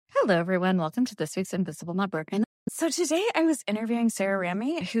Hello, everyone. Welcome to this week's Invisible Not Broken. So today I was interviewing Sarah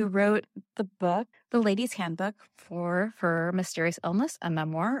Rami, who wrote the book, The Lady's Handbook for Her Mysterious Illness, a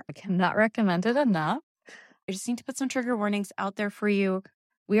memoir. I cannot recommend it enough. I just need to put some trigger warnings out there for you.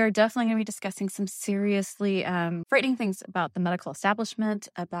 We are definitely going to be discussing some seriously frightening things about the medical establishment,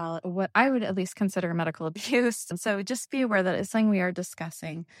 about what I would at least consider medical abuse. And so just be aware that it's something we are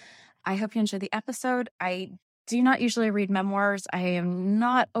discussing. I hope you enjoy the episode. I do not usually read memoirs. I am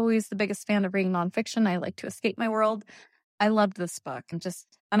not always the biggest fan of reading nonfiction. I like to escape my world. I loved this book and just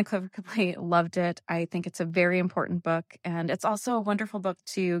unequivocally loved it. I think it's a very important book. And it's also a wonderful book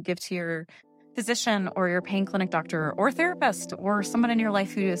to give to your physician or your pain clinic doctor or therapist or someone in your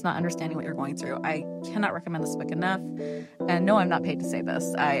life who is not understanding what you're going through. I cannot recommend this book enough. And no, I'm not paid to say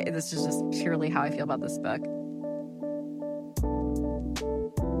this. This is just purely how I feel about this book.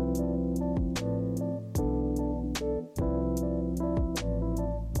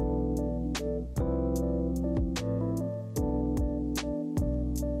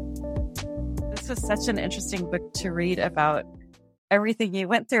 This was such an interesting book to read about everything you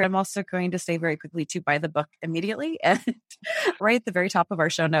went through. I'm also going to say very quickly to buy the book immediately. And right at the very top of our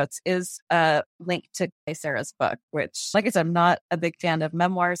show notes is a link to Sarah's book, which, like I said, I'm not a big fan of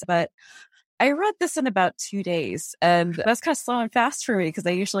memoirs, but I read this in about 2 days. And that's kind of slow and fast for me because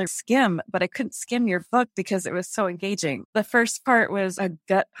I usually skim, but I couldn't skim your book because it was so engaging. The first part was a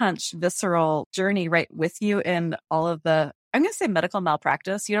gut punch, visceral journey right with you in all of the, I'm going to say medical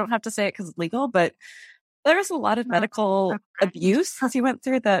malpractice. You don't have to say it because it's legal, but there was a lot of medical abuse as he went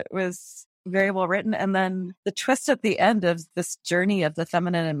through that was very well written. And then the twist at the end of this journey of the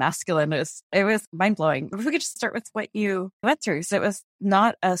feminine and masculine it was mind blowing. If we could just start with what you went through. So it was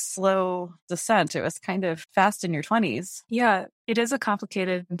not a slow descent. It was kind of fast in your 20s. Yeah, it is a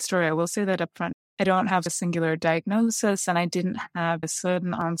complicated story. I will say that up front. I don't have a singular diagnosis and I didn't have a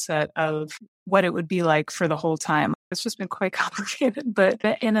sudden onset of what it would be like for the whole time. It's just been quite complicated, but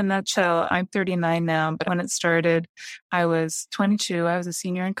in a nutshell, I'm 39 now, but when it started, I was 22. I was a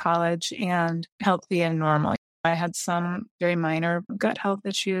senior in college and healthy and normal. I had some very minor gut health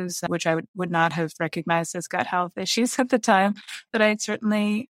issues, which I would not have recognized as gut health issues at the time, but I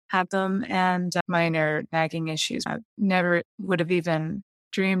certainly had them and minor nagging issues. I never would have even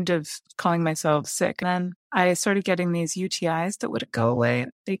dreamed of calling myself sick. And then I started getting these UTIs that wouldn't go away.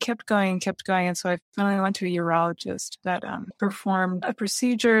 They kept going. And so I finally went to a urologist that performed a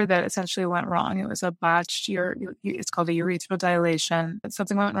procedure that essentially went wrong. It was a botched, it's called a urethral dilation.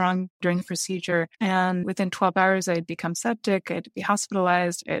 Something went wrong during the procedure. And within 12 hours, I'd become septic. I'd be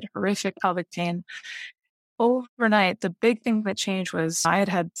hospitalized. I had horrific pelvic pain. Overnight, the big thing that changed was I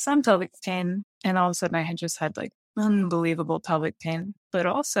had some pelvic pain. And all of a sudden, I had just had unbelievable pelvic pain. But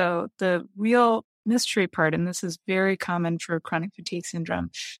also the real mystery part, and this is very common for chronic fatigue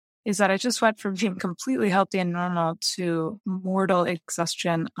syndrome, is that I just went from being completely healthy and normal to mortal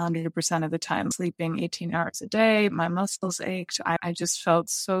exhaustion 100% of the time, sleeping 18 hours a day. My muscles ached. I just felt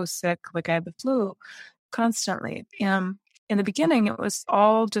so sick, like I had the flu constantly. And in the beginning, it was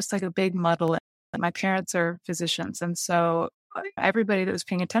all just like a big muddle. My parents are physicians. And so everybody that was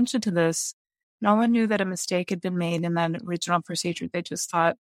paying attention to this, no one knew that a mistake had been made in that original procedure. They just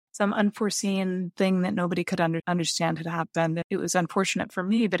thought some unforeseen thing that nobody could understand had happened. It was unfortunate for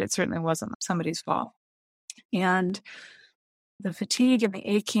me, but it certainly wasn't somebody's fault. And the fatigue and the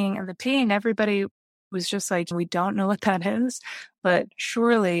aching and the pain, everybody was just like, we don't know what that is, but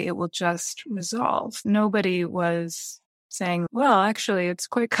surely it will just resolve. Nobody was saying, well, actually, it's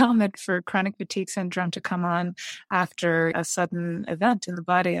quite common for chronic fatigue syndrome to come on after a sudden event in the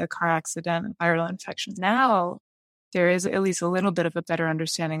body, a car accident, a viral infection. Now, there is at least a little bit of a better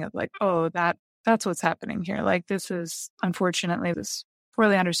understanding of that's what's happening here. This is, unfortunately, this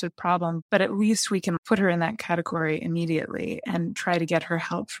poorly understood problem, but at least we can put her in that category immediately and try to get her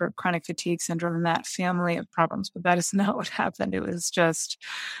help for chronic fatigue syndrome and that family of problems. But that is not what happened. It was just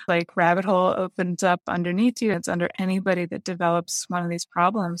like rabbit hole opens up underneath you. It's under anybody that develops one of these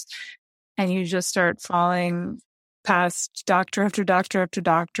problems. And you just start falling past doctor after doctor after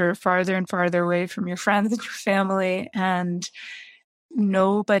doctor, farther and farther away from your friends and your family. And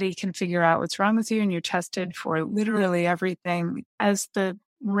nobody can figure out what's wrong with you, and you're tested for literally everything. As the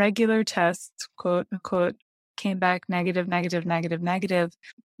regular tests, quote unquote, came back negative,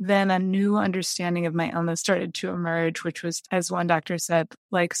 then a new understanding of my illness started to emerge, which was, as one doctor said,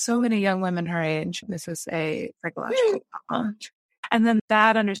 like so many young women her age, this is a psychological problem. And then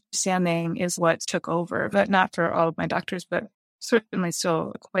that understanding is what took over, but not for all of my doctors, but certainly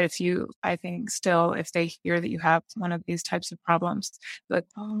still quite a few, I think, still, if they hear that you have one of these types of problems, like,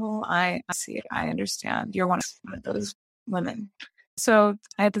 oh, I see it. I understand. You're one of those women. So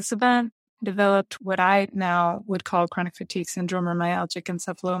I had this event, developed what I now would call chronic fatigue syndrome or myalgic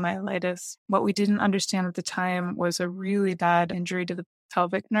encephalomyelitis. What we didn't understand at the time was a really bad injury to the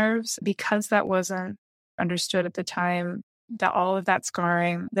pelvic nerves. Because that wasn't understood at the time, that all of that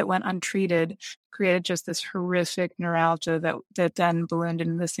scarring that went untreated created just this horrific neuralgia that then ballooned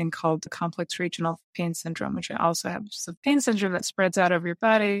into this thing called complex regional pain syndrome, which I also have. Just a pain syndrome that spreads out over your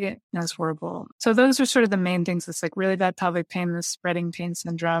body and is horrible. So those are sort of the main things. It's like really bad pelvic pain, this spreading pain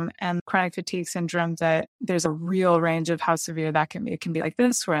syndrome, and chronic fatigue syndrome, that there's a real range of how severe that can be. It can be like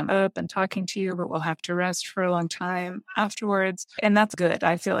this, where I'm up and talking to you, but we'll have to rest for a long time afterwards. And that's good.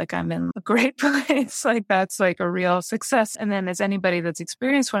 I feel like I'm in a great place. Like that's like a real success. And then as anybody that's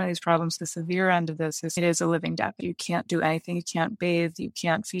experienced one of these problems, the severe end of this is it is a living death. You can't do anything. You can't bathe. You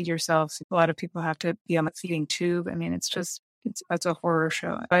can't feed yourself. A lot of people have to be on a feeding tube. I mean, it's a horror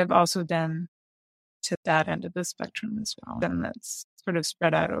show. I've also been to that end of the spectrum as well. And that's sort of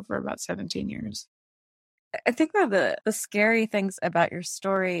spread out over about 17 years. I think one of the scary things about your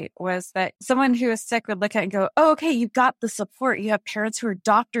story was that someone who is sick would look at it and go, oh, okay, you've got the support. You have parents who are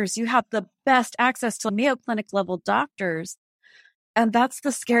doctors. You have the best access to Mayo Clinic level doctors. And that's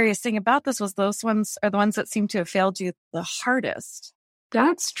the scariest thing about this, was those ones are the ones that seem to have failed you the hardest.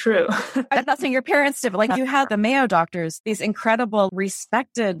 That's true. I'm not saying your parents did, but like you had the Mayo doctors, these incredible,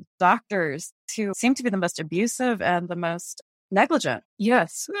 respected doctors who seem to be the most abusive and the most negligent.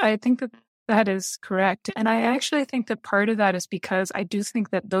 Yes, I think that is correct. And I actually think that part of that is because I do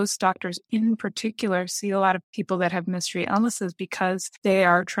think that those doctors in particular see a lot of people that have mystery illnesses because they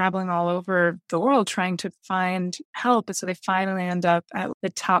are traveling all over the world trying to find help. And so they finally end up at the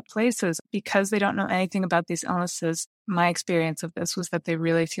top places because they don't know anything about these illnesses. My experience of this was that they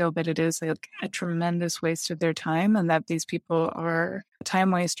really feel that it is a tremendous waste of their time and that these people are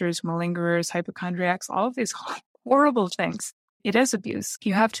time wasters, malingerers, hypochondriacs, all of these horrible things. It is abuse.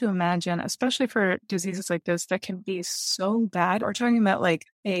 You have to imagine, especially for diseases like this that can be so bad. We're talking about like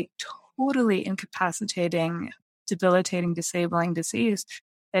a totally incapacitating, debilitating, disabling disease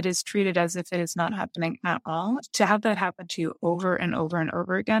that is treated as if it is not happening at all. To have that happen to you over and over and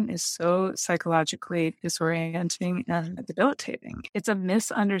over again is so psychologically disorienting and debilitating. It's a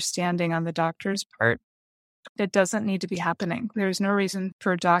misunderstanding on the doctor's part. It doesn't need to be happening. There's no reason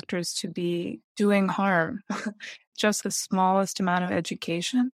for doctors to be doing harm. Just the smallest amount of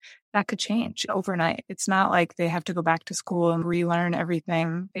education that could change overnight. It's not like they have to go back to school and relearn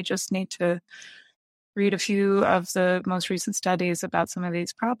everything. They just need to read a few of the most recent studies about some of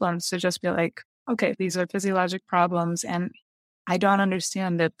these problems to just be like, okay, these are physiologic problems and I don't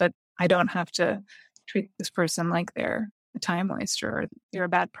understand it, but I don't have to treat this person like they're a time waster or they're a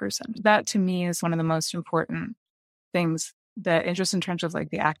bad person. That to me is one of the most important things, that just in terms of like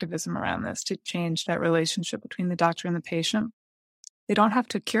the activism around this, to change that relationship between the doctor and the patient. They don't have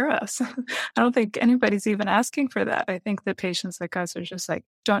to cure us. I don't think anybody's even asking for that. I think that patients like us are just like,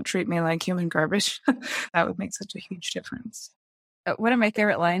 don't treat me like human garbage. That would make such a huge difference. One of my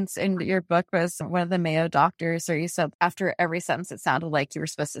favorite lines in your book was one of the Mayo doctors, where you said after every sentence, it sounded like you were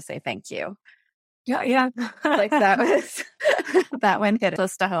supposed to say thank you. Yeah. Like that was, that one hit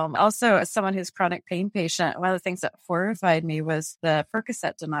close to home. Also, as someone who's chronic pain patient, one of the things that horrified me was the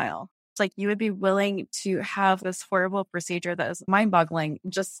Percocet denial. It's like you would be willing to have this horrible procedure that is mind-boggling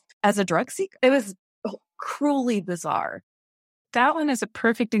just as a drug seeker. It was cruelly bizarre. That one is a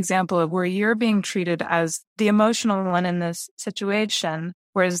perfect example of where you're being treated as the emotional one in this situation,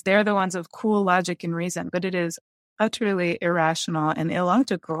 whereas they're the ones of cool logic and reason, but it is utterly irrational and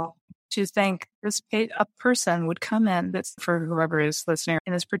illogical to think a person would come in, that's for whoever is listening,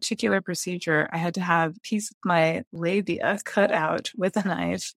 in this particular procedure, I had to have a piece of my labia cut out with a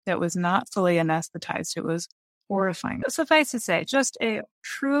knife that was not fully anesthetized. It was horrifying. Suffice to say, just a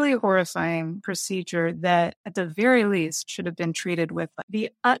truly horrifying procedure that at the very least should have been treated with the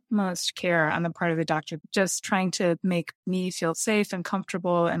utmost care on the part of the doctor, just trying to make me feel safe and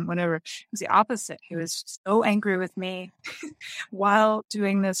comfortable and whatever. It was the opposite. He was so angry with me while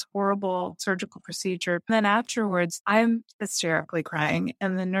doing this horrible surgical procedure. And then afterwards, I'm hysterically crying.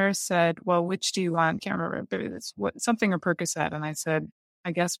 And the nurse said, well, which do you want? Can't remember. It's something or Percocet. And I said,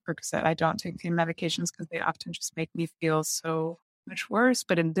 I guess Percocet. I don't take pain medications because they often just make me feel so much worse.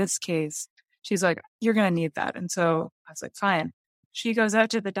 But in this case, she's like, you're going to need that. And so I was like, fine. She goes out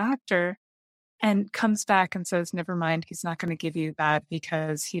to the doctor and comes back and says, never mind, he's not going to give you that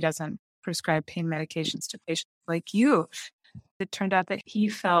because he doesn't prescribe pain medications to patients like you. It turned out that he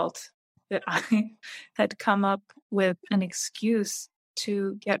felt that I had come up with an excuse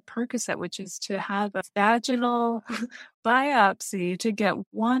to get Percocet, which is to have a vaginal biopsy to get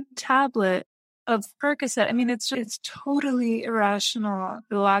one tablet of Percocet. I mean, it's totally irrational,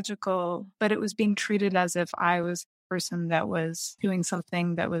 illogical, but it was being treated as if I was the person that was doing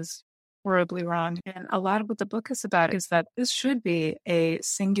something that was horribly wrong. And a lot of what the book is about is that this should be a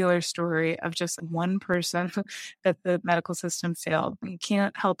singular story of just one person that the medical system failed. You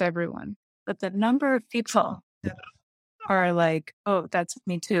can't help everyone. But the number of people that are like, oh, that's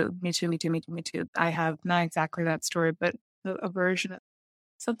me too, me too, me too, me too, me too. I have not exactly that story, but a version of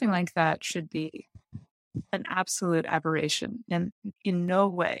something like that should be an absolute aberration, and in no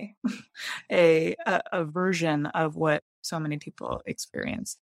way a version of what so many people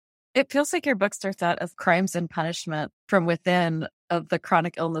experience. It feels like your book starts out as crimes and punishment from within of the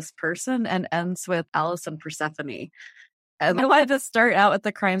chronic illness person and ends with Alice and Persephone. And I wanted to start out with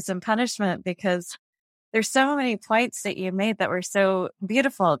the crimes and punishment because there's so many points that you made that were so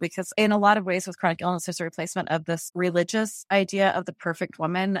beautiful, because in a lot of ways with chronic illness, there's a replacement of this religious idea of the perfect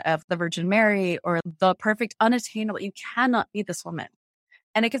woman, of the Virgin Mary, or the perfect unattainable. You cannot be this woman.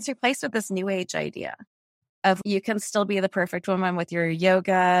 And it gets replaced with this new age idea of you can still be the perfect woman with your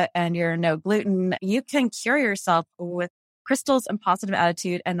yoga and your no gluten. You can cure yourself with crystals and positive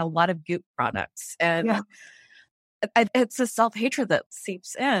attitude and a lot of goop products. And it's a self-hatred that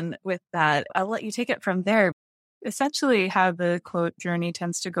seeps in with that. I'll let you take it from there. Essentially, how the quote journey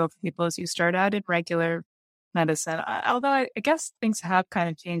tends to go for people is you start out in regular medicine. Although I guess things have kind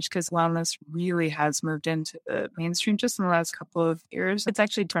of changed because wellness really has moved into the mainstream just in the last couple of years. It's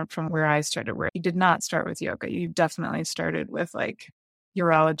actually different from where I started, where you did not start with yoga. You definitely started with like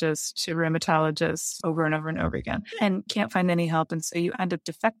urologists to rheumatologists over and over and over again and can't find any help. And so you end up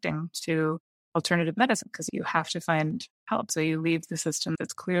defecting to alternative medicine because you have to find help. So you leave the system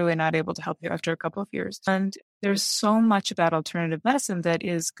that's clearly not able to help you after a couple of years. And there's so much about alternative medicine that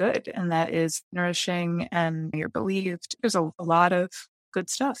is good and that is nourishing and you're believed. There's a lot of good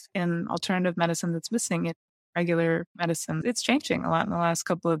stuff in alternative medicine that's missing in regular medicine. It's changing a lot in the last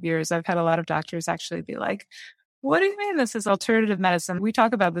couple of years. I've had a lot of doctors actually be like, what do you mean this is alternative medicine? We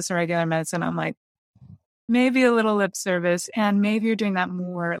talk about this in regular medicine. I'm like, maybe a little lip service, and maybe you're doing that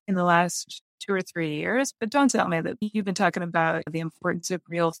more in the last 2 or 3 years, but don't tell me that you've been talking about the importance of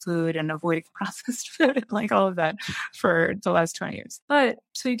real food and avoiding processed food and like all of that for the last 20 years. But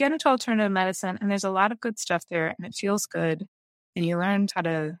so you get into alternative medicine and there's a lot of good stuff there and it feels good and you learn how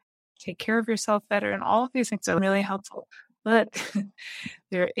to take care of yourself better and all of these things are really helpful. But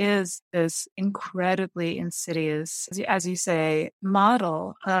there is this incredibly insidious, as you say,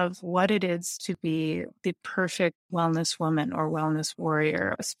 model of what it is to be the perfect wellness woman or wellness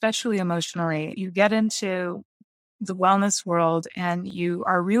warrior, especially emotionally. You get into the wellness world and you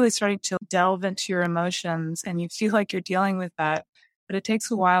are really starting to delve into your emotions and you feel like you're dealing with that. But it takes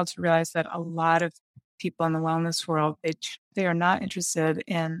a while to realize that a lot of people in the wellness world, they are not interested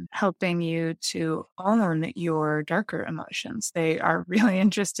in helping you to own your darker emotions. They are really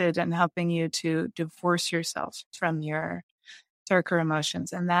interested in helping you to divorce yourself from your darker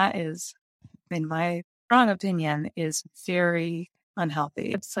emotions. And that is, in my strong opinion, is very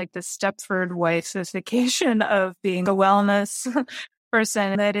unhealthy. It's like the Stepford wifeification of being a wellness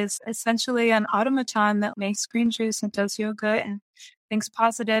person that is essentially an automaton that makes green juice and does yoga and thinks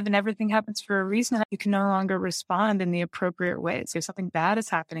positive and everything happens for a reason. You can no longer respond in the appropriate ways. If something bad is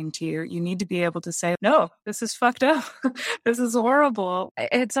happening to you, you need to be able to say, no, this is fucked up. This is horrible.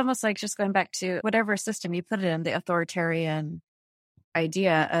 It's almost like just going back to whatever system you put it in, the authoritarian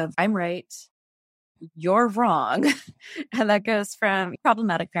idea of I'm right, you're wrong. And that goes from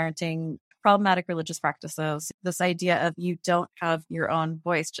problematic parenting, problematic religious practices, this idea of you don't have your own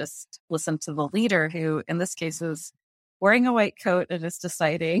voice, just listen to the leader who in this case is wearing a white coat and is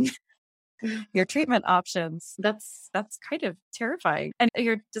deciding your treatment options. That's kind of terrifying. And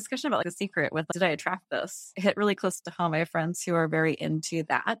your discussion about like The Secret with did I attract this hit really close to home. I have friends who are very into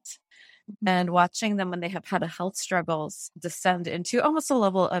that. And watching them when they have had a health struggles descend into almost a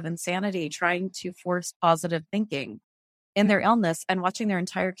level of insanity, trying to force positive thinking in their illness and watching their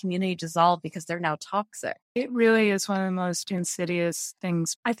entire community dissolve because they're now toxic. It really is one of the most insidious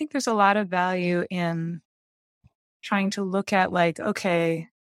things. I think there's a lot of value in trying to look at like, okay,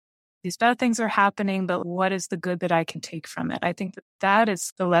 these bad things are happening, but what is the good that I can take from it? I think that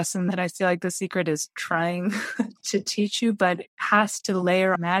is the lesson that I feel like The Secret is trying to teach you, but it has to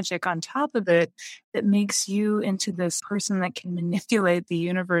layer magic on top of it that makes you into this person that can manipulate the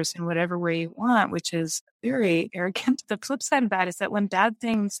universe in whatever way you want, which is very arrogant. The flip side of that is that when bad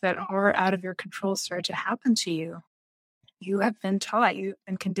things that are out of your control start to happen to you, you have been taught, you've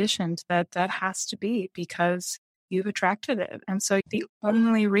been conditioned that that has to be because you've attracted it. And so the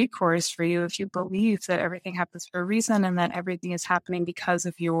only recourse for you, if you believe that everything happens for a reason and that everything is happening because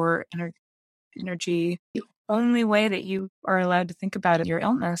of your inner energy. The only way that you are allowed to think about your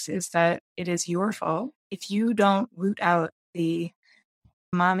illness is that it is your fault. If you don't root out the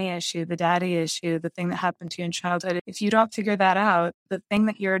mommy issue, the daddy issue, the thing that happened to you in childhood, if you don't figure that out, the thing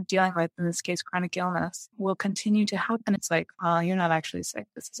that you're dealing with, in this case, chronic illness, will continue to happen. It's like, oh, you're not actually sick.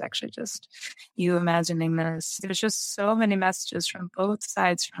 This is actually just you imagining this. There's just so many messages from both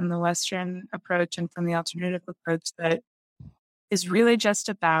sides, from the Western approach and from the alternative approach, that is really just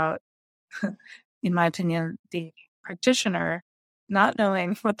about, in my opinion, the practitioner not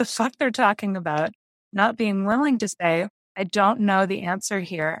knowing what the fuck they're talking about, not being willing to say, I don't know the answer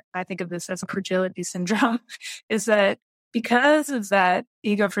here. I think of this as a fragility syndrome, is that because of that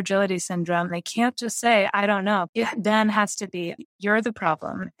ego fragility syndrome, they can't just say, I don't know. It then has to be, you're the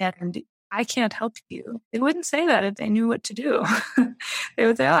problem and I can't help you. They wouldn't say that if they knew what to do. They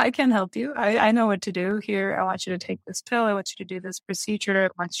would say, oh, I can help you. I know what to do here. I want you to take this pill. I want you to do this procedure. I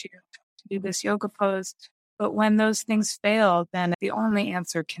want you to do this yoga pose. But when those things fail, then the only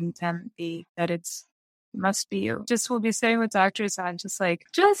answer can then be that it must be you. Just will be sitting with doctors on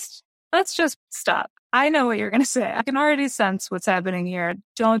let's just stop. I know what you're going to say. I can already sense what's happening here.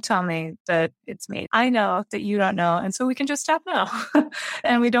 Don't tell me that it's me. I know that you don't know. And so we can just stop now.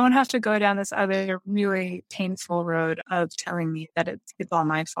 And we don't have to go down this other really painful road of telling me that it's all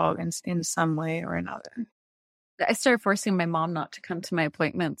my fault in some way or another. I started forcing my mom not to come to my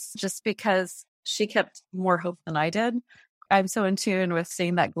appointments just because she kept more hope than I did. I'm so in tune with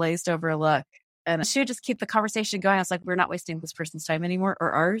seeing that glazed over look. And she would just keep the conversation going. I was like, we're not wasting this person's time anymore,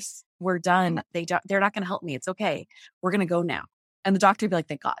 or ours. We're done. They're not going to help me. It's okay. We're going to go now. And the doctor would be like,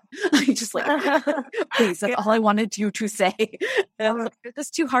 thank God. Just like, please, that's all I wanted you to say. And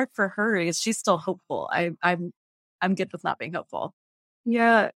it's too hard for her because she's still hopeful. I'm good with not being hopeful.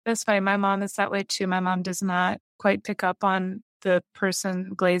 Yeah, that's fine. My mom is that way too. My mom does not quite pick up on the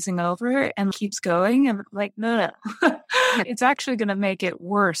person glazing over and keeps going. And like, no. It's actually going to make it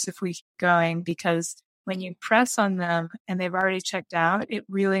worse if we keep going, because when you press on them and they've already checked out, it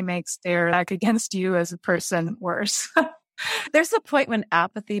really makes their attack against you as a person worse. There's a point when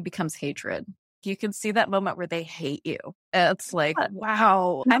apathy becomes hatred. You can see that moment where they hate you. It's like,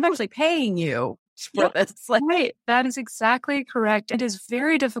 wow, I'm actually paying you for this. Right. That is exactly correct. It is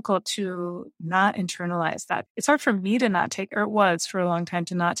very difficult to not internalize that. It's hard for me to not take, or it was for a long time,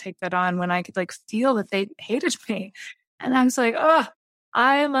 to not take that on when I could feel that they hated me. And I was like, oh,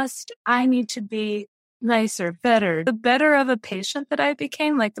 I need to be nicer, better. The better of a patient that I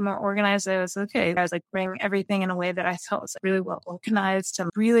became, the more organized I was. Okay, I was bringing everything in a way that I felt was really well organized,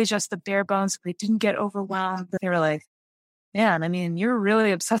 and really just the bare bones. We didn't get overwhelmed. But they were like, man, I mean, you're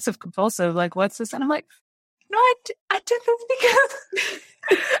really obsessive compulsive. What's this? And I'm like, no, I did this because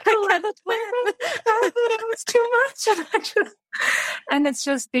I thought it was too much. And it's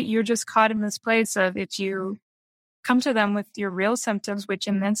just that you're just caught in this place of, if you come to them with your real symptoms, which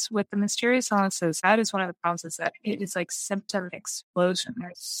with the mysterious illnesses, that is one of the problems, is that it is like symptom explosion.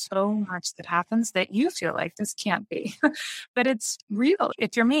 There's so much that happens that you feel like this can't be, but it's real.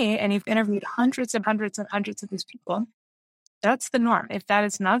 If you're me and you've interviewed hundreds and hundreds and hundreds of these people, that's the norm. If that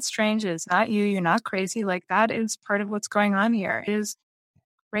is not strange, it's not you, you're not crazy, that is part of what's going on here. It is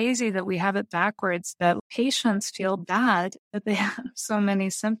crazy that we have it backwards, that patients feel bad that they have so many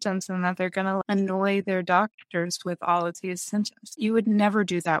symptoms and that they're going to annoy their doctors with all of these symptoms. You would never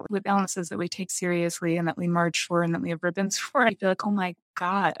do that with illnesses that we take seriously and that we march for and that we have ribbons for. I feel like, oh my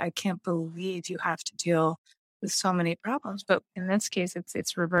God, I can't believe you have to deal with so many problems. But in this case,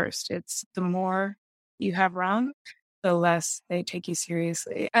 it's reversed. It's the more you have wrong, the less they take you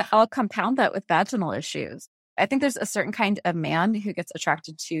seriously. I'll compound that with vaginal issues. I think there's a certain kind of man who gets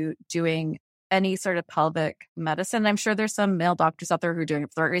attracted to doing any sort of pelvic medicine. I'm sure there's some male doctors out there who are doing it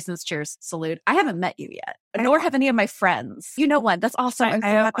for the right reasons. Cheers, salute. I haven't met you yet, nor have any of my friends. You know one. That's awesome. I'm so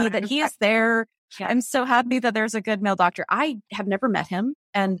happy that he is there. Yeah. I'm so happy that there's a good male doctor. I have never met him,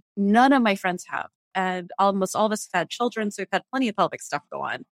 and none of my friends have. And almost all of us have had children, so we've had plenty of pelvic stuff go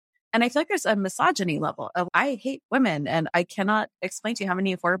on. And I feel like there's a misogyny level of, I hate women, and I cannot explain to you how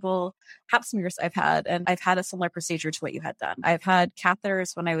many affordable pap smears I've had. And I've had a similar procedure to what you had done. I've had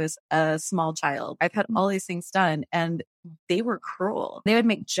catheters when I was a small child. I've had all these things done, and they were cruel. They would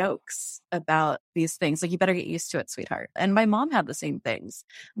make jokes about these things. You better get used to it, sweetheart. And my mom had the same things.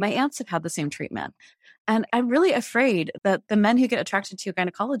 My aunts have had the same treatment. And I'm really afraid that the men who get attracted to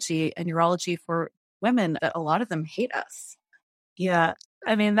gynecology and urology for women, that a lot of them hate us. Yeah.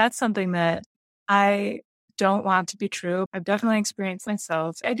 I mean, that's something that I don't want to be true. I've definitely experienced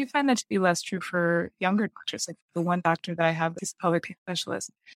myself. I do find that to be less true for younger doctors. Like the one doctor that I have, he's a public health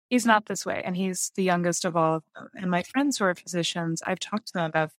specialist. He's not this way, and he's the youngest of all of them. And my friends who are physicians, I've talked to them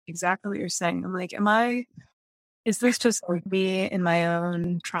about exactly what you're saying. I'm like, is this just like me in my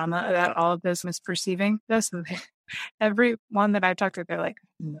own trauma about all of this misperceiving this? And every one that I've talked to, they're like,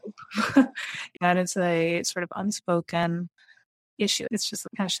 nope. And it's a sort of unspoken issue. It's just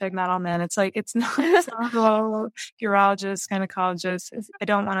hashtag not all men. It's like, it's not all urologists, gynecologists. I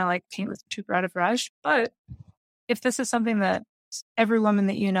don't want to like paint with too broad a brush, but if this is something that every woman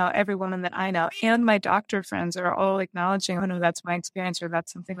that you know, every woman that I know, and my doctor friends are all acknowledging, oh no, that's my experience, or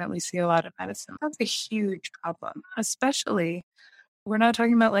that's something that we see a lot in medicine. That's a huge problem, especially we're not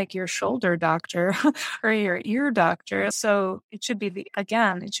talking about like your shoulder doctor or your ear doctor. So it should be the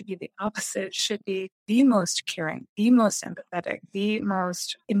opposite. It should be the most caring, the most empathetic, the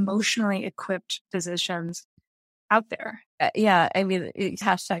most emotionally equipped physicians out there. Yeah. I mean,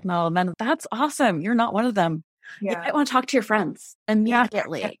 hashtag not all men. That's awesome. You're not one of them. Yeah. You might want to talk to your friends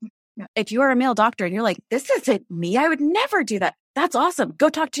immediately. Yeah. If you are a male doctor and you're like, this isn't me, I would never do that. That's awesome. Go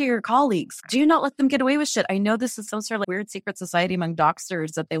talk to your colleagues. Do not let them get away with shit. I know this is some sort of weird secret society among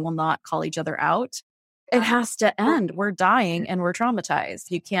doctors that they will not call each other out. It has to end. We're dying and we're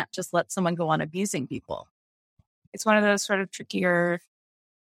traumatized. You can't just let someone go on abusing people. It's one of those sort of trickier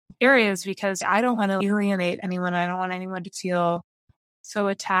areas because I don't want to alienate anyone. I don't want anyone to feel so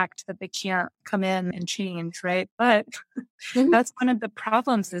attacked that they can't come in and change, right? But that's one of the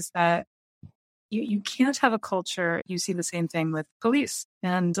problems is that you can't have a culture. You see the same thing with police.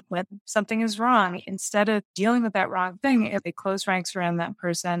 And when something is wrong, instead of dealing with that wrong thing, if they close ranks around that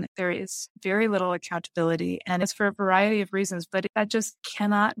person, there is very little accountability. And it's for a variety of reasons, but that just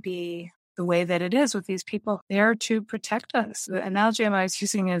cannot be the way that it is with these people. They are to protect us. The analogy I'm always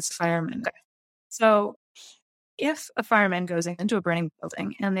using is firemen. So if a fireman goes into a burning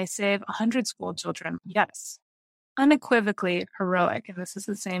building and they save 100 school children, yes, unequivocally heroic. And this is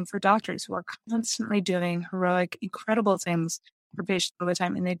the same for doctors who are constantly doing heroic, incredible things for patients all the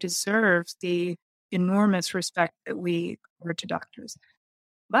time. And they deserve the enormous respect that we offer to doctors.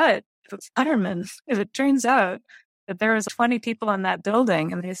 But if it turns out that there was 20 people in that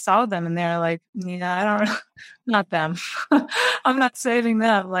building and they saw them and they're like, yeah, not them. I'm not saving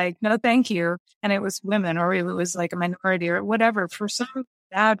them. Like, no, thank you. And it was women or it was like a minority or whatever. For some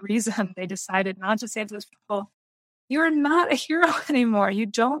bad reason, they decided not to save those people. You're not a hero anymore. You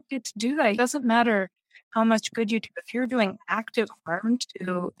don't get to do that. It doesn't matter how much good you do. If you're doing active harm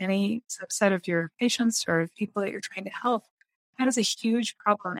to any subset of your patients or people that you're trying to help, that is a huge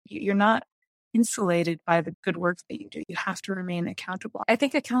problem. You're not insulated by the good work that you do. You have to remain accountable. I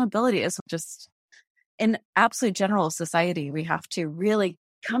think accountability is just in absolute general society, we have to really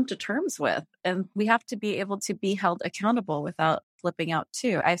come to terms with, and we have to be able to be held accountable without flipping out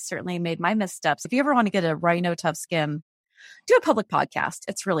too. I've certainly made my missteps. If you ever want to get a rhino tough skin, do a public podcast.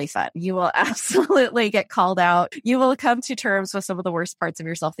 It's really fun. You will absolutely get called out. You will come to terms with some of the worst parts of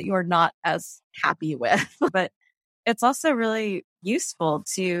yourself that you are not as happy with. But it's also really useful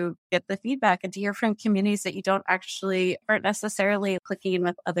to get the feedback and to hear from communities that you aren't necessarily clicking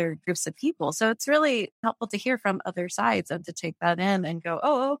with other groups of people. So it's really helpful to hear from other sides and to take that in and go,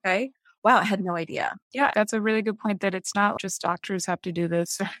 oh, okay. Wow, I had no idea. Yeah, that's a really good point that it's not just doctors have to do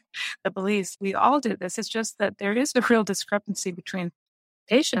this, or the police. We all do this. It's just that there is a real discrepancy between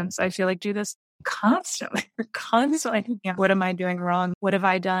patients. I feel like do this constantly. What am I doing wrong? What have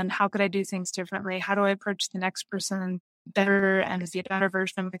I done? How could I do things differently? How do I approach the next person better and be a better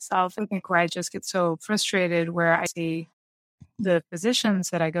version of myself? I think where I just get so frustrated where I see the physicians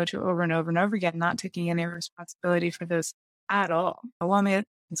that I go to over and over and over again not taking any responsibility for this at all. A woman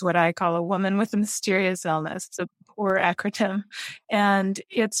is what I call a woman with a mysterious illness. It's a poor acronym. And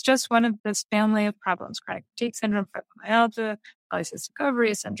it's just one of this family of problems: chronic fatigue syndrome, fibromyalgia, polycystic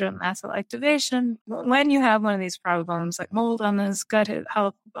ovary syndrome, mast cell activation. When you have one of these problems like mold on this, gut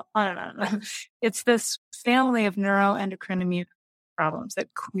health, on and on, it's this family of neuroendocrine immune problems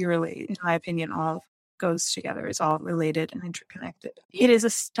that clearly, in my opinion, all goes together, is all related and interconnected. It is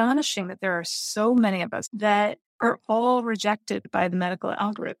astonishing that there are so many of us that are all rejected by the medical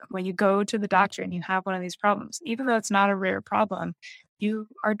algorithm. When you go to the doctor and you have one of these problems, even though it's not a rare problem, you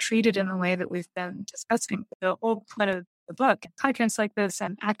are treated in the way that we've been discussing. The whole point of the book, podcasts like this,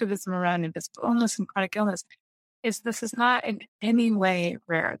 and activism around invisible illness and chronic illness is this is not in any way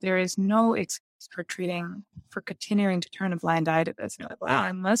rare. There is no excuse for continuing to turn a blind eye to this. You're like, wow,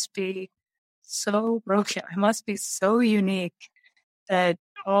 I must be so broken. I must be so unique that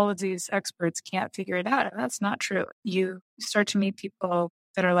all of these experts can't figure it out. And that's not true. You start to meet people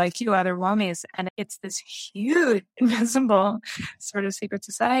that are like you, other WOMIs. And it's this huge, invisible sort of secret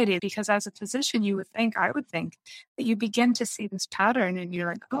society, because as a physician, I would think that you begin to see this pattern and you're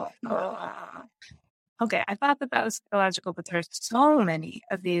like, okay, I thought that was biological, but there's so many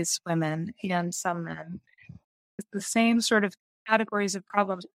of these women and some men. It's the same sort of categories of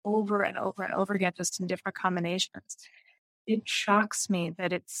problems over and over and over again, just in different combinations. It shocks me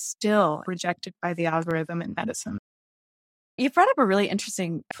that it's still rejected by the algorithm in medicine. You brought up a really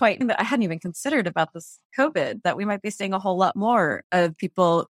interesting point that I hadn't even considered about this COVID, that we might be seeing a whole lot more of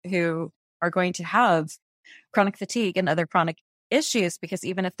people who are going to have chronic fatigue and other chronic issues, because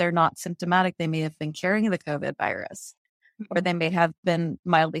even if they're not symptomatic, they may have been carrying the COVID virus, or they may have been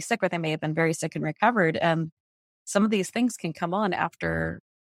mildly sick, or they may have been very sick and recovered. And some of these things can come on after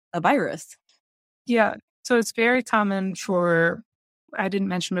a virus. Yeah. So it's very common I didn't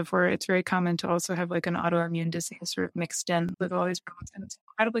mention before, it's very common to also have like an autoimmune disease sort of mixed in with all these problems. And it's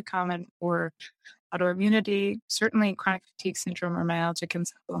incredibly common for autoimmunity, certainly chronic fatigue syndrome or myalgic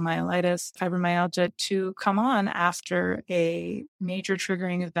encephalomyelitis, fibromyalgia, to come on after a major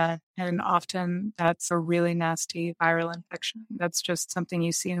triggering event. And often that's a really nasty viral infection. That's just something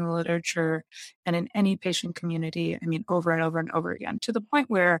you see in the literature and in any patient community, over and over and over again, to the point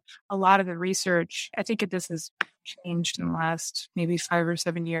where a lot of the research, I think this has changed in the last maybe 5 or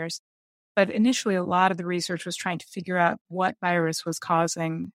 7 years. But initially, a lot of the research was trying to figure out what virus was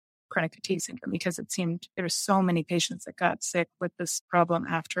causing chronic fatigue syndrome, because it seemed there were so many patients that got sick with this problem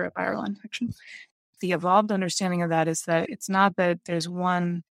after a viral infection. The evolved understanding of that is that it's not that there's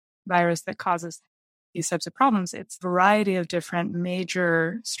one virus that causes these types of problems. It's a variety of different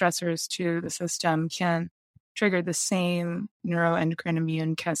major stressors to the system can trigger the same neuroendocrine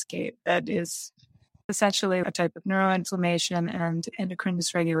immune cascade that is essentially a type of neuroinflammation and endocrine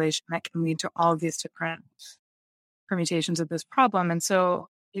dysregulation that can lead to all of these different permutations of this problem. And so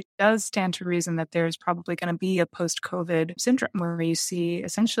it does stand to reason that there's probably going to be a post-COVID syndrome where you see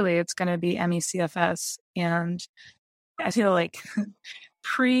essentially it's going to be ME/CFS. And I feel like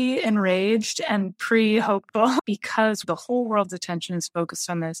pre-enraged and pre-hopeful because the whole world's attention is focused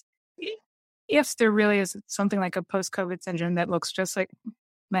on this. If there really is something like a post-COVID syndrome that looks just like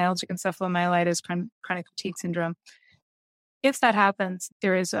myalgic encephalomyelitis, chronic fatigue syndrome, if that happens,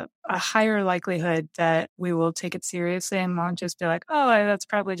 there is a higher likelihood that we will take it seriously and won't just be like, oh, that's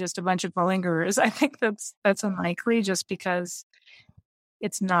probably just a bunch of malingerers. I think that's unlikely, just because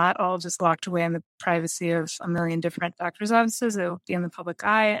it's not all just locked away in the privacy of a million different doctors' offices. It will be in the public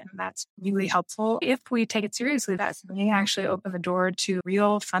eye, and that's really helpful. If we take it seriously, that may actually open the door to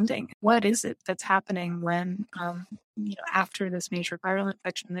real funding. What is it that's happening when, after this major viral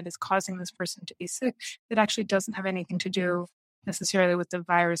infection that is causing this person to be sick, that actually doesn't have anything to do necessarily with the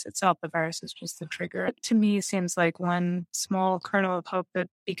virus itself? The virus is just the trigger. It, to me, seems like one small kernel of hope, that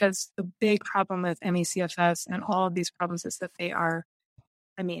because the big problem with ME/CFS and all of these problems is that they are,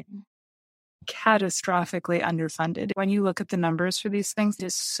 catastrophically underfunded. When you look at the numbers for these things, it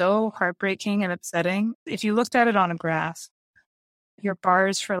is so heartbreaking and upsetting. If you looked at it on a graph, your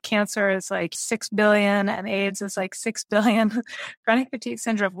bars for cancer is like 6 billion and AIDS is like 6 billion. Chronic fatigue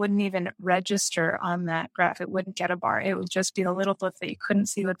syndrome wouldn't even register on that graph. It wouldn't get a bar. It would just be a little blip that you couldn't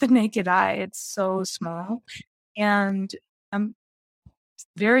see with the naked eye. It's so small. And I'm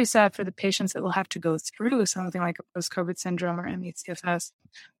very sad for the patients that will have to go through something like a post-COVID syndrome or ME/CFS.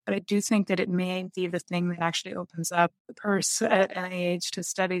 But I do think that it may be the thing that actually opens up the purse at NIH to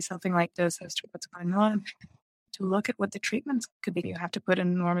study something like this as to what's going on, to look at what the treatments could be. You have to put an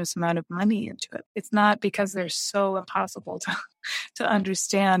enormous amount of money into it. It's not because they're so impossible to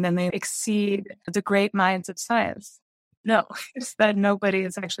understand and they exceed the great minds of science. No, it's that nobody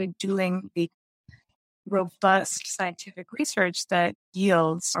is actually doing the robust scientific research that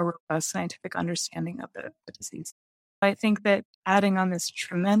yields a robust scientific understanding of the disease. I think that adding on this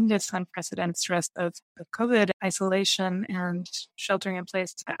tremendous unprecedented stress of COVID, isolation, and sheltering in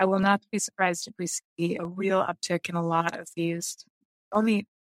place, I will not be surprised if we see a real uptick in a lot of these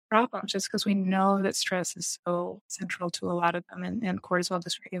problems, just because we know that stress is so central to a lot of them, and cortisol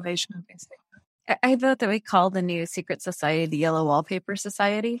dysregulation and things like that. I vote that we call the new secret society the Yellow Wallpaper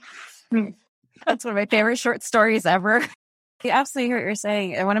Society. That's one of my favorite short stories ever. You absolutely hear what you're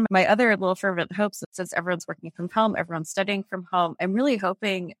saying. And one of my other little fervent hopes, since everyone's working from home, everyone's studying from home, I'm really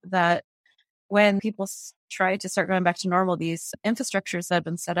hoping that when people try to start going back to normal, these infrastructures that have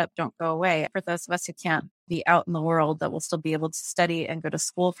been set up don't go away. For those of us who can't be out in the world, that will still be able to study and go to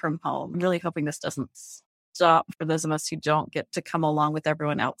school from home. I'm really hoping this doesn't stop for those of us who don't get to come along with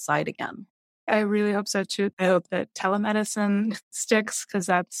everyone outside again. I really hope so too. I hope that telemedicine sticks, because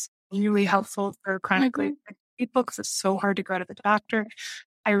that's really helpful for chronically sick people because it's so hard to go to the doctor.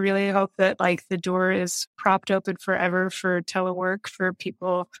 I really hope that like the door is propped open forever for telework for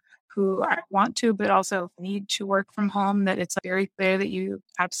people who want to, but also need to work from home, that it's very clear that you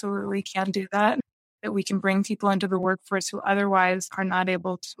absolutely can do that we can bring people into the workforce who otherwise are not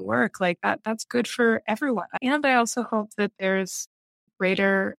able to work. Like that's good for everyone. And I also hope that there's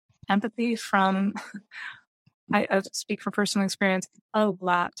greater empathy from, I speak from personal experience, a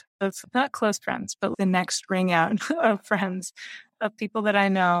lot of not close friends, but the next ring out of friends, of people that I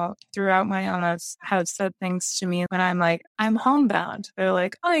know throughout my illness have said things to me when I'm like, I'm homebound. They're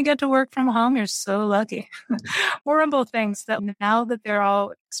like, oh, you get to work from home. You're so lucky. Horrible things that now that they're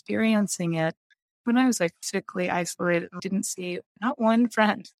all experiencing it. When I was like physically isolated, I didn't see not one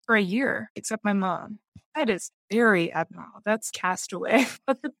friend for a year except my mom. That is very abnormal. That's castaway.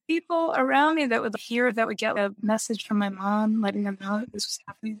 But the people around me that would hear, that would get a message from my mom letting them know that this was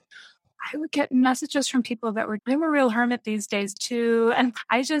happening, I would get messages from people that I'm a real hermit these days too. And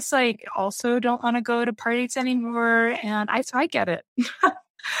I just like also don't want to go to parties anymore. And so I get it. I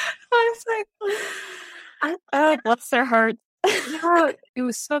was like, oh, bless their heart. Yeah, it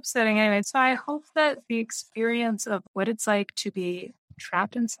was so upsetting anyway. So I hope that the experience of what it's like to be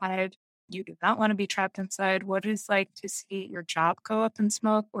trapped inside, you do not want to be trapped inside, what it's like to see your job go up in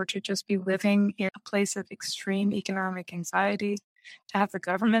smoke, or to just be living in a place of extreme economic anxiety, to have the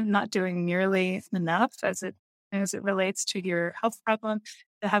government not doing nearly enough as it relates to your health problem,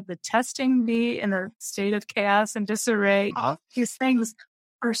 to have the testing be in a state of chaos and disarray. All these things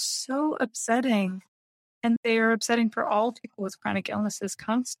are so upsetting. And they are upsetting for all people with chronic illnesses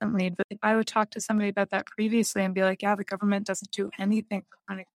constantly. But if I would talk to somebody about that previously and be like, yeah, the government doesn't do anything for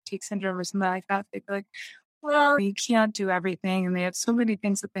chronic fatigue syndrome or something like that, they'd be like, well, you can't do everything. And they have so many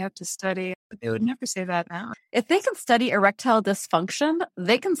things that they have to study. But they would never say that now. If they can study erectile dysfunction,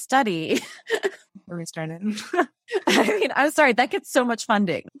 they can study. Where we started. I mean, I'm sorry, that gets so much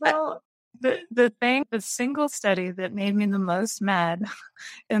funding. Well, the single study that made me the most mad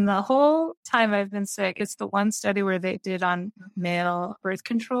in the whole time I've been sick, it's the one study where they did on male birth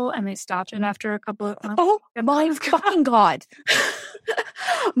control and they stopped it after a couple of months. Oh my fucking God.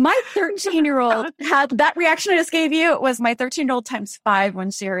 My 13-year-old had that reaction I just gave you. It was my 13-year-old times 5 when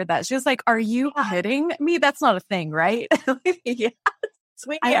she heard that. She was like, are you kidding me? That's not a thing, right? Yeah.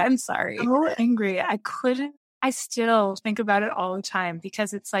 Sweetie, I'm sorry. So angry. I still think about it all the time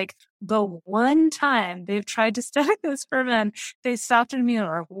because it's like the one time they've tried to study this for men, they stopped at me and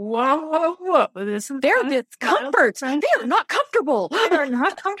were like, whoa, this is their discomfort. They are not comfortable. They are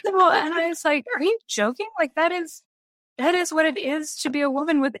not comfortable. And I was like, are you joking? Like that is what it is to be a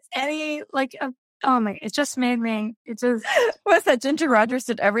woman with any oh my, it just made me, it just. What's that? Ginger Rogers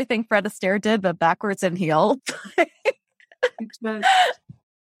did everything Fred Astaire did, but backwards and healed.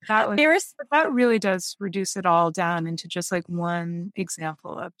 That really does reduce it all down into just like one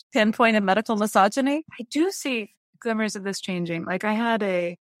example of pinpointed medical misogyny. I do see glimmers of this changing. Like I had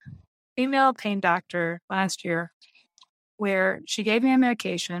a female pain doctor last year where she gave me a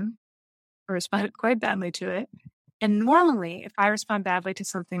medication. I responded quite badly to it. And normally, if I respond badly to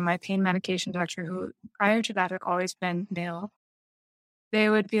something, my pain medication doctor, who prior to that had always been male, they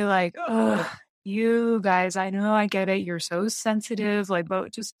would be like, ugh. You guys, I know, I get it. You're so sensitive, like,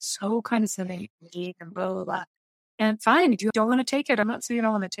 but just so kind of sensitive and blah, blah, blah. And fine, if you don't want to take it, I'm not saying you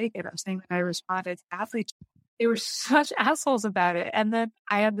don't want to take it. I'm saying that I responded badly. They were such assholes about it. And then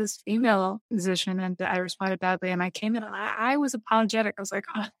I had this female physician and I responded badly. And I came in and I was apologetic. I was like,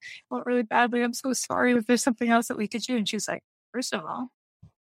 oh, I went really badly. I'm so sorry. If there's something else that we could do. And she was like, first of all,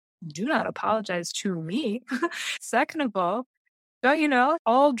 do not apologize to me. Second of all, don't you know,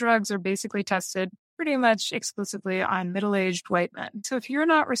 all drugs are basically tested pretty much exclusively on middle-aged white men. So if you're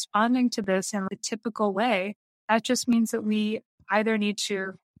not responding to this in the typical way, that just means that we either need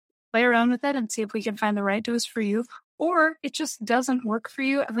to play around with it and see if we can find the right dose for you, or it just doesn't work for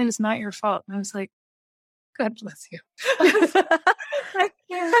you, and then it's not your fault. And I was like, God bless you. Have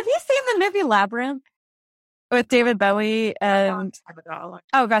you seen the movie Labyrinth? With David Bowie and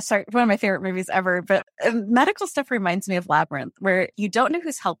oh gosh, sorry, one of my favorite movies ever. But medical stuff reminds me of Labyrinth, where you don't know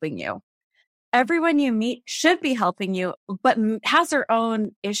who's helping you. Everyone you meet should be helping you, but has their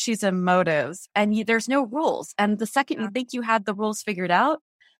own issues and motives, and there's no rules. And the second you think you had the rules figured out,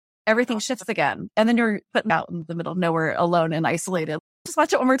 everything shifts again, and then you're put out in the middle of nowhere, alone and isolated. Just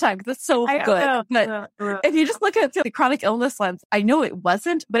watch it one more time because it's so good. But if you just look at the chronic illness lens, I know it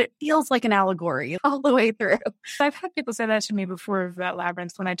wasn't, but it feels like an allegory all the way through. I've had people say that to me before about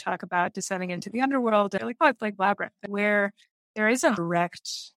Labyrinth when I talk about descending into the underworld. They're like, oh, it's like Labyrinth, where there is a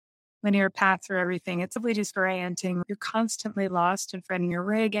direct linear path through everything. It's simply disorienting. You're constantly lost in front of your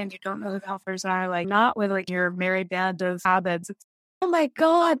rig and you don't know who the helpers are. Like not with like your merry band of hobbits. Oh my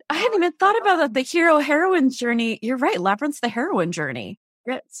God. I hadn't even thought about that. The hero heroine journey. You're right. Labyrinth's the heroine journey.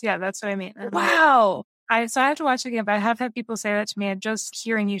 Yes, yeah, that's what I mean. And wow. So I have to watch it again, but I have had people say that to me, and just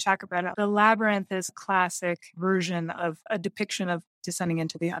hearing you talk about it, the Labyrinth is a classic version of a depiction of descending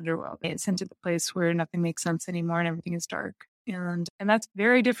into the underworld. It's into the place where nothing makes sense anymore and everything is dark. And that's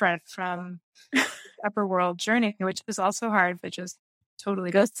very different from Upper World Journey, which is also hard, but just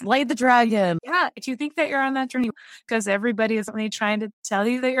totally go slay the dragon. Yeah, if you think that you're on that journey because everybody is only trying to tell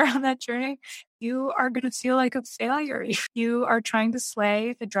you that you're on that journey, you are going to feel like a failure. You are trying to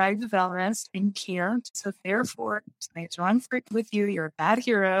slay the dragon of Elrond and you can't. So therefore, something's wrong with you. You're a bad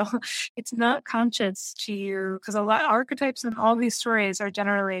hero. It's not conscious to you because a lot of archetypes in all these stories are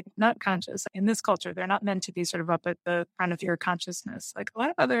generally not conscious. In this culture, they're not meant to be sort of up at the front of your consciousness. Like a lot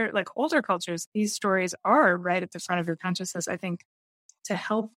of other like older cultures, these stories are right at the front of your consciousness, I think, to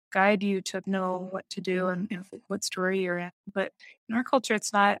help guide you to know what to do and what story you're in. But in our culture,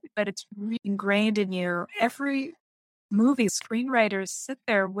 it's not, but it's really ingrained in you. Every movie, screenwriters sit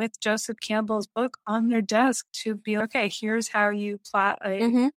there with Joseph Campbell's book on their desk to be, okay, here's how you plot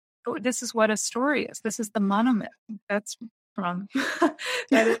this is what a story is. This is the monomyth. That's from,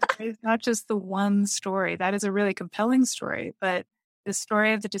 that is not just the one story. That is a really compelling story, but the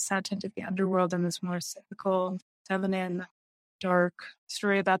story of the descent into the underworld and this more cyclical, feminine, dark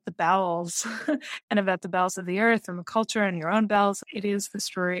story about the bowels and about the bowels of the earth and the culture and your own bowels. It is the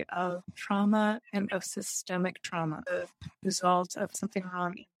story of trauma and of systemic trauma, the result of something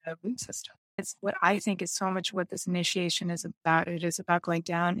wrong in the root system. It's what I think is so much what this initiation is about. It is about going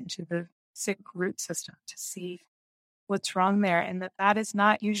down into the sick root system to see what's wrong there, and that is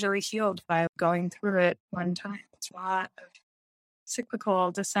not usually healed by going through it one time. It's not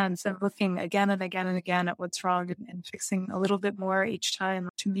cyclical descents and looking again and again and again at what's wrong and fixing a little bit more each time.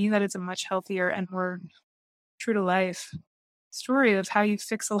 To me, that is a much healthier and more true to life story of how you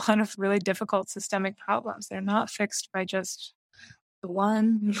fix a lot of really difficult systemic problems. They're not fixed by just the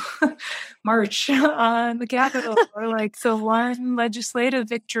one march on the Capitol or like the one legislative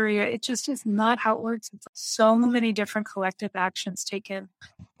victory. It just is not how it works. It's so many different collective actions taken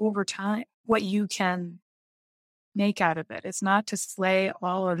over time. What you can make out of it. It's not to slay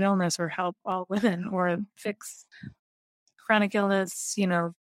all of illness or help all women or fix chronic illness,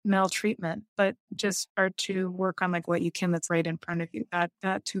 maltreatment, but just start to work on like what you can that's right in front of you.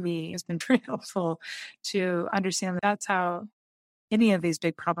 That to me has been pretty helpful to understand that that's how any of these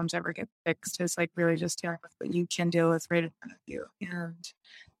big problems ever get fixed, is like really just dealing with what you can deal with right in front of you.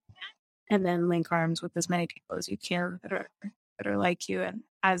 And then link arms with as many people as you can that are like you. And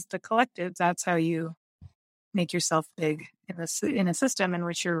as the collective, that's how you make yourself big in a system in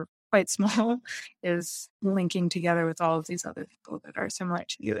which you're quite small, is linking together with all of these other people that are similar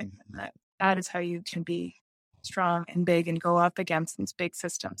to you. And that is how you can be strong and big and go up against these big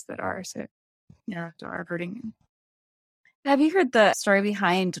systems that are hurting you. Have you heard the story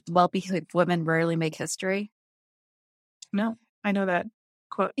behind well-behaved women rarely make history? No, I know that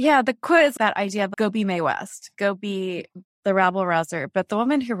quote. Yeah, the quote is that idea of go be Mae West, go be the rabble rouser. But the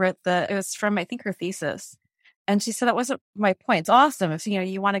woman who wrote it was from, I think, her thesis. And she said, that wasn't my point. It's awesome. If,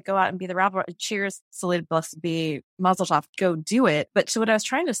 you want to go out and be the rabble, cheers, salute, blessed be, mazel tov, go do it. But so what I was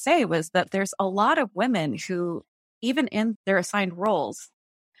trying to say was that there's a lot of women who, even in their assigned roles,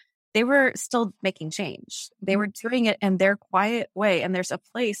 they were still making change. They were doing it in their quiet way. And there's a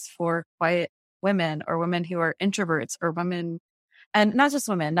place for quiet women or women who are introverts or women, and not just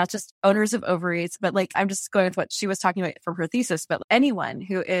women, not just owners of ovaries, but like, I'm just going with what she was talking about from her thesis, but anyone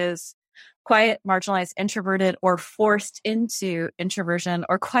who is quiet, marginalized, introverted, or forced into introversion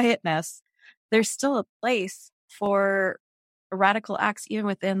or quietness, there's still a place for radical acts, even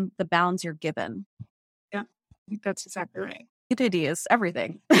within the bounds you're given. Yeah, I think that's exactly right. Community is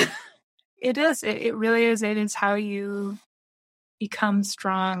everything. It is. It really is. It is how you become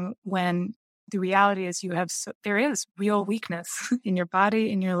strong when the reality is there is real weakness in your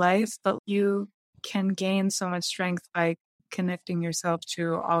body, in your life, but you can gain so much strength by connecting yourself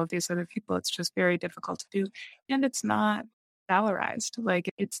to all of these other people. It's just very difficult to do. And it's not valorized. Like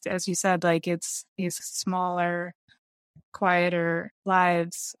it's, as you said, like it's these smaller, quieter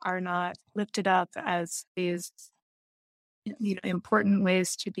lives are not lifted up as these important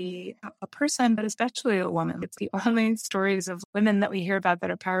ways to be a person, but especially a woman. It's the only stories of women that we hear about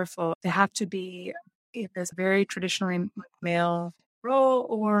that are powerful. They have to be in this very traditionally male role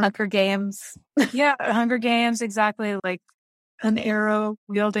or Hunger Games. Yeah, Hunger Games, exactly. Like an arrow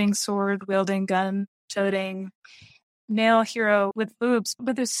wielding, sword wielding, gun toting male hero with boobs,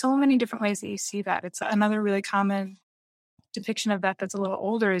 but there's so many different ways that you see that. It's another really common depiction of that that's a little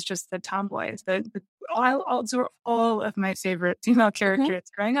older is just the tomboys. All of my favorite female characters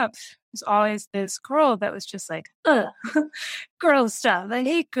growing up. There's always this girl that was just like, ugh, girl stuff. I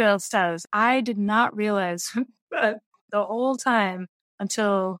hate girl stuff. I did not realize the whole time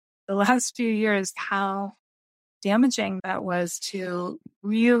until the last few years how damaging that was to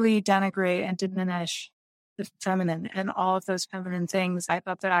really denigrate and diminish the feminine and all of those feminine things. I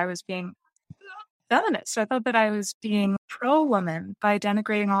thought that I was being feminist. I thought that I was being pro-woman by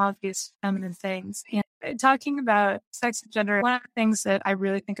denigrating all of these feminine things. And talking about sex and gender, one of the things that I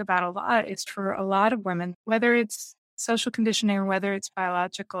really think about a lot is for a lot of women, whether it's social conditioning or whether it's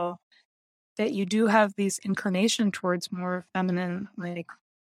biological, that you do have these inclination towards more feminine like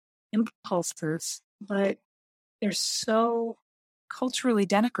impulses, but they're so culturally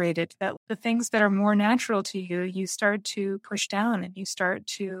denigrated that the things that are more natural to you, you start to push down and you start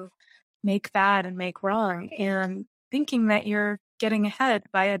to make bad and make wrong, and thinking that you're getting ahead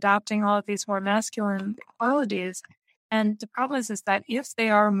by adopting all of these more masculine qualities. And the problem is that if they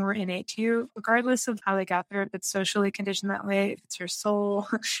are more innate to you, regardless of how they got there, if it's socially conditioned that way, if it's your soul,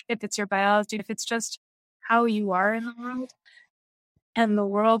 if it's your biology, if it's just how you are in the world, and the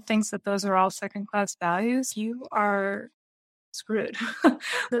world thinks that those are all second-class values, you are screwed.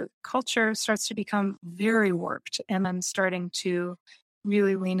 The culture starts to become very warped and then starting to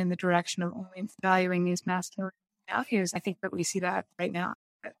really lean in the direction of only valuing these masculine values. I think that we see that right now.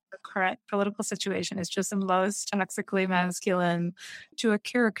 The current political situation is just the most toxically masculine to a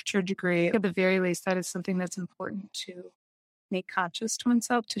caricature degree. At the very least, that is something that's important to make conscious to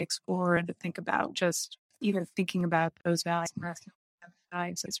oneself, to explore and to think about. Just even thinking about those values, masculine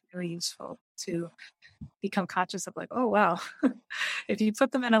values, is really useful to become conscious of like, oh, wow, if you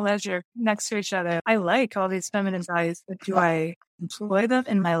put them in a ledger next to each other, I like all these feminine values, but do I employ them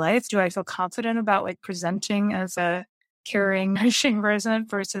in my life? Do I feel confident about like presenting as a caring, nourishing person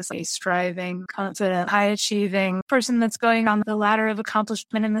versus a striving, confident, high achieving person that's going on the ladder of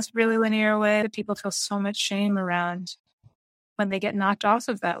accomplishment in this really linear way that people feel so much shame around when they get knocked off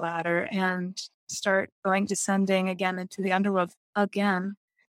of that ladder and start going descending again into the underworld again.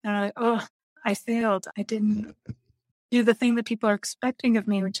 And I'm like, oh, I failed. I didn't do the thing that people are expecting of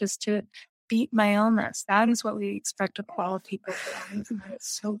me, which is to beat my illness. That is what we expect of all people. It's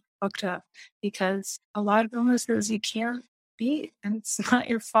so fucked up because a lot of illnesses you can't beat, and it's not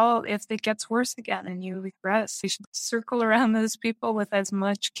your fault if it gets worse again and you regress. You should circle around those people with as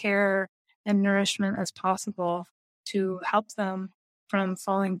much care and nourishment as possible to help them from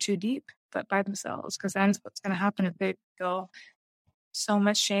falling too deep, but by themselves, because that is what's going to happen if they feel so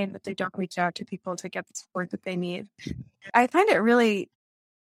much shame that they don't reach out to people to get the support that they need. I find it really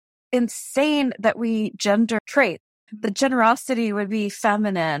insane that we gender traits. The generosity would be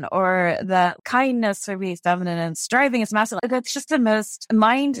feminine, or the kindness would be feminine, and striving is masculine. That's just the most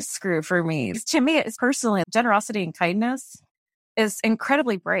mind screw for me. To me, it's personally, generosity and kindness is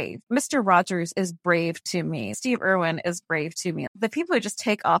incredibly brave. Mr. Rogers is brave to me. Steve Irwin is brave to me. The people who just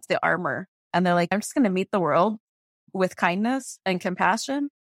take off the armor and they're like, I'm just going to meet the world with kindness and compassion,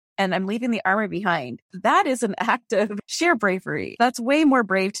 and I'm leaving the armor behind. That is an act of sheer bravery. That's way more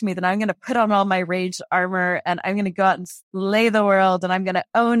brave to me than I'm going to put on all my rage armor and I'm going to go out and slay the world and I'm going to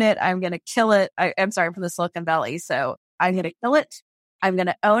own it. I'm going to kill it. I'm sorry, I'm from the Silicon Valley. So I'm going to kill it. I'm going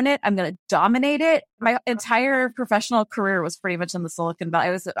to own it. I'm going to dominate it. My entire professional career was pretty much in the Silicon Valley.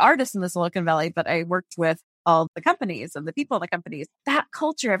 I was an artist in the Silicon Valley, but I worked with all the companies and the people in the companies. That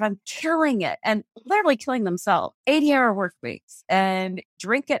culture, if I'm killing it and literally killing themselves, 80-hour work weeks and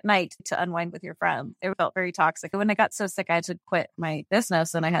drink at night to unwind with your friends, it felt very toxic. When I got so sick, I had to quit my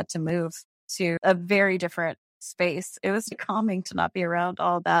business and I had to move to a very different space. It was calming to not be around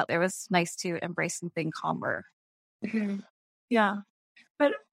all that. It was nice to embrace something calmer. Mm-hmm. Yeah.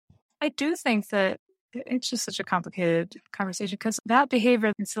 But I do think that it's just such a complicated conversation because that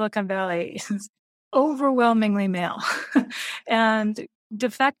behavior in Silicon Valley is overwhelmingly male. And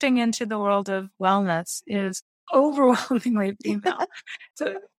defecting into the world of wellness is overwhelmingly female.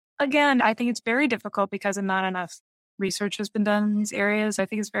 So again, I think it's very difficult because not enough research has been done in these areas. I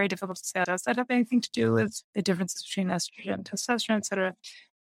think it's very difficult to say, does that have anything to do with the differences between estrogen, testosterone, et cetera?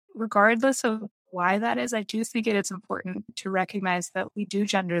 Regardless of why that is, I do think it's important to recognize that we do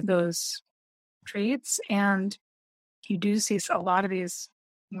gender those traits, and you do see a lot of these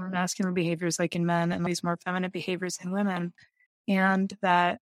more masculine behaviors like in men and these more feminine behaviors in women, and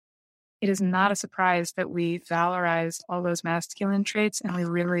that it is not a surprise that we valorize all those masculine traits and we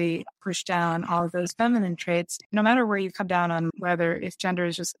really push down all of those feminine traits, no matter where you come down on whether if gender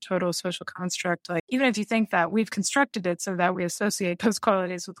is just a total social construct. Like, even if you think that we've constructed it so that we associate those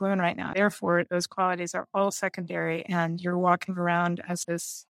qualities with women right now, therefore those qualities are all secondary and you're walking around as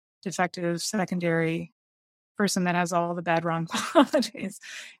this defective secondary person that has all the bad, wrong qualities.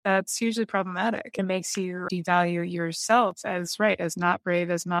 That's hugely problematic. It makes you devalue yourself as not brave,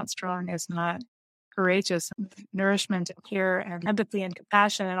 as not strong, as not courageous. Nourishment and care and empathy and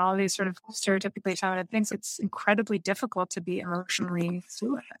compassion and all these sort of stereotypically feminine things. It's incredibly difficult to be emotionally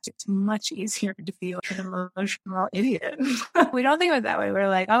fluid. It's much easier to be an emotional idiot. We don't think of it that way. We're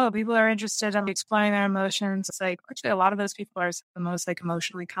like, oh, people are interested in exploring their emotions. It's like, actually, a lot of those people are the most like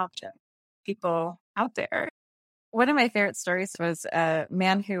emotionally competent people out there. One of my favorite stories was a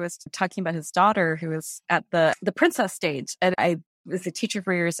man who was talking about his daughter who was at the princess stage. And I was a teacher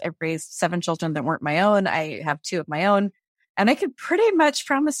for years. I've raised 7 children that weren't my own. I have 2 of my own. And I can pretty much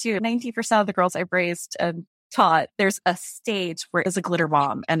promise you 90% of the girls I've raised and taught, there's a stage where it's a glitter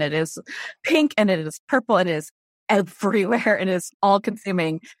bomb and it is pink and it is purple. It is everywhere and is all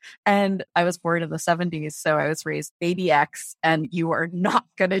consuming. And I was born in the 70s, so I was raised baby X, and you are not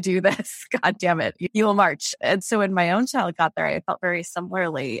going to do this. God damn it. You will march. And so when my own child got there, I felt very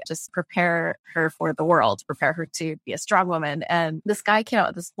similarly, just prepare her for the world, prepare her to be a strong woman. And this guy came out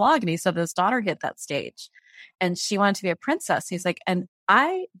with this blog and he said his daughter hit that stage and she wanted to be a princess. He's like, and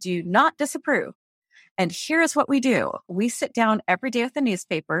I do not disapprove. And here's what we do. We sit down every day with the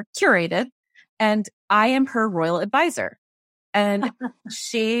newspaper, curated, and I am her royal advisor. And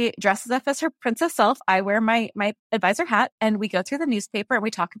she dresses up as her princess self. I wear my advisor hat and we go through the newspaper and we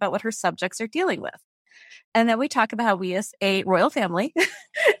talk about what her subjects are dealing with. And then we talk about how we as a royal family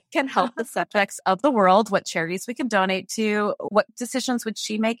can help the subjects of the world, what charities we can donate to, what decisions would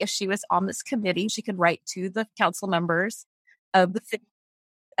she make if she was on this committee. She could write to the council members of the city.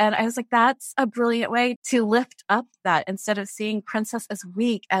 And I was like, that's a brilliant way to lift up that instead of seeing princess as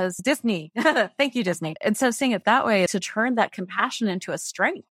weak as Disney. Thank you, Disney. Instead of seeing it that way, to turn that compassion into a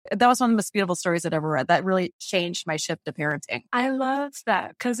strength. That was one of the most beautiful stories I'd ever read. That really changed my shift to parenting. I love that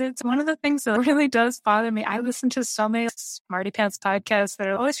because it's one of the things that really does bother me. I listen to so many Smarty Pants podcasts that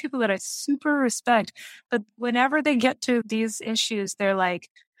are always people that I super respect. But whenever they get to these issues, they're like,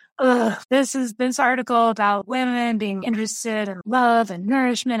 this is this article about women being interested in love and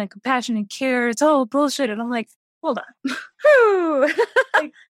nourishment and compassion and care. It's all bullshit. And I'm like, hold on.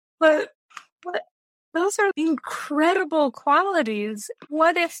 Like, but those are incredible qualities.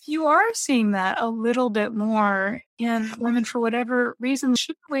 What if you are seeing that a little bit more in women for whatever reason?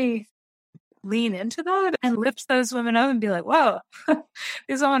 Shouldn't we lean into that and lift those women up and be like, whoa,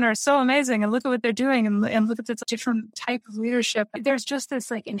 these women are so amazing and look at what they're doing and look at this different type of leadership. There's just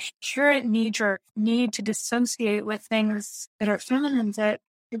this like inherent knee-jerk need to dissociate with things that are feminine that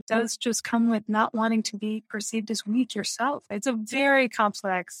it does just come with not wanting to be perceived as weak yourself. It's a very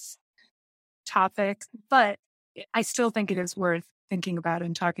complex topic, but I still think it is worth thinking about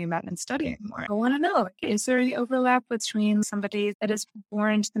and talking about and studying more. I want to know, is there any overlap between somebody that is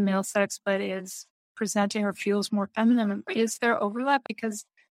born to the male sex but is presenting or feels more feminine? Is there overlap? Because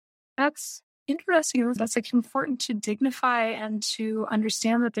that's interesting. That's like important to dignify and to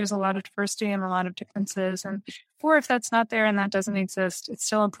understand that there's a lot of diversity and a lot of differences. And or if that's not there and that doesn't exist, it's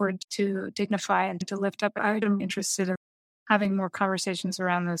still important to dignify and to lift up. I'm interested in having more conversations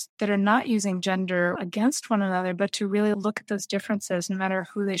around this that are not using gender against one another, but to really look at those differences, no matter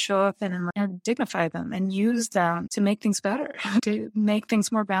who they show up in, and dignify them and use them to make things better, to make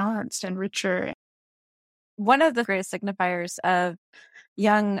things more balanced and richer. One of the greatest signifiers of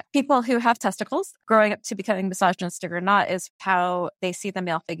young people who have testicles growing up to becoming misogynistic or not is how they see the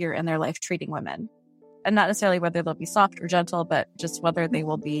male figure in their life treating women. And not necessarily whether they'll be soft or gentle, but just whether they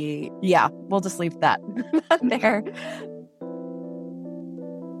will be, we'll just leave that there.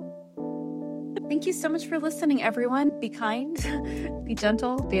 Thank you so much for listening, everyone. Be kind, be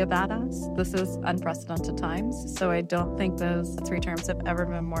gentle, be a badass. This is unprecedented times, so I don't think those 3 terms have ever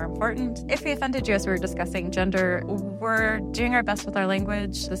been more important. If we offended you as we were discussing gender, we're doing our best with our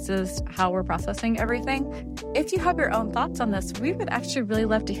language. This is how we're processing everything. If you have your own thoughts on this, we would actually really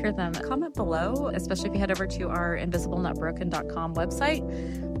love to hear them. Comment below, especially if you head over to our invisiblenotbroken.com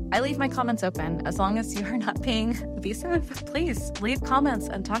website. I leave my comments open. As long as you are not being abusive, please leave comments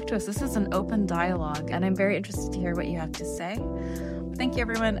and talk to us. This is an open dialogue, and I'm very interested to hear what you have to say. Thank you,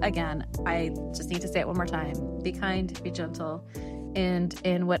 everyone. Again, I just need to say it one more time. Be kind, be gentle, and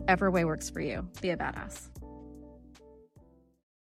in whatever way works for you, be a badass.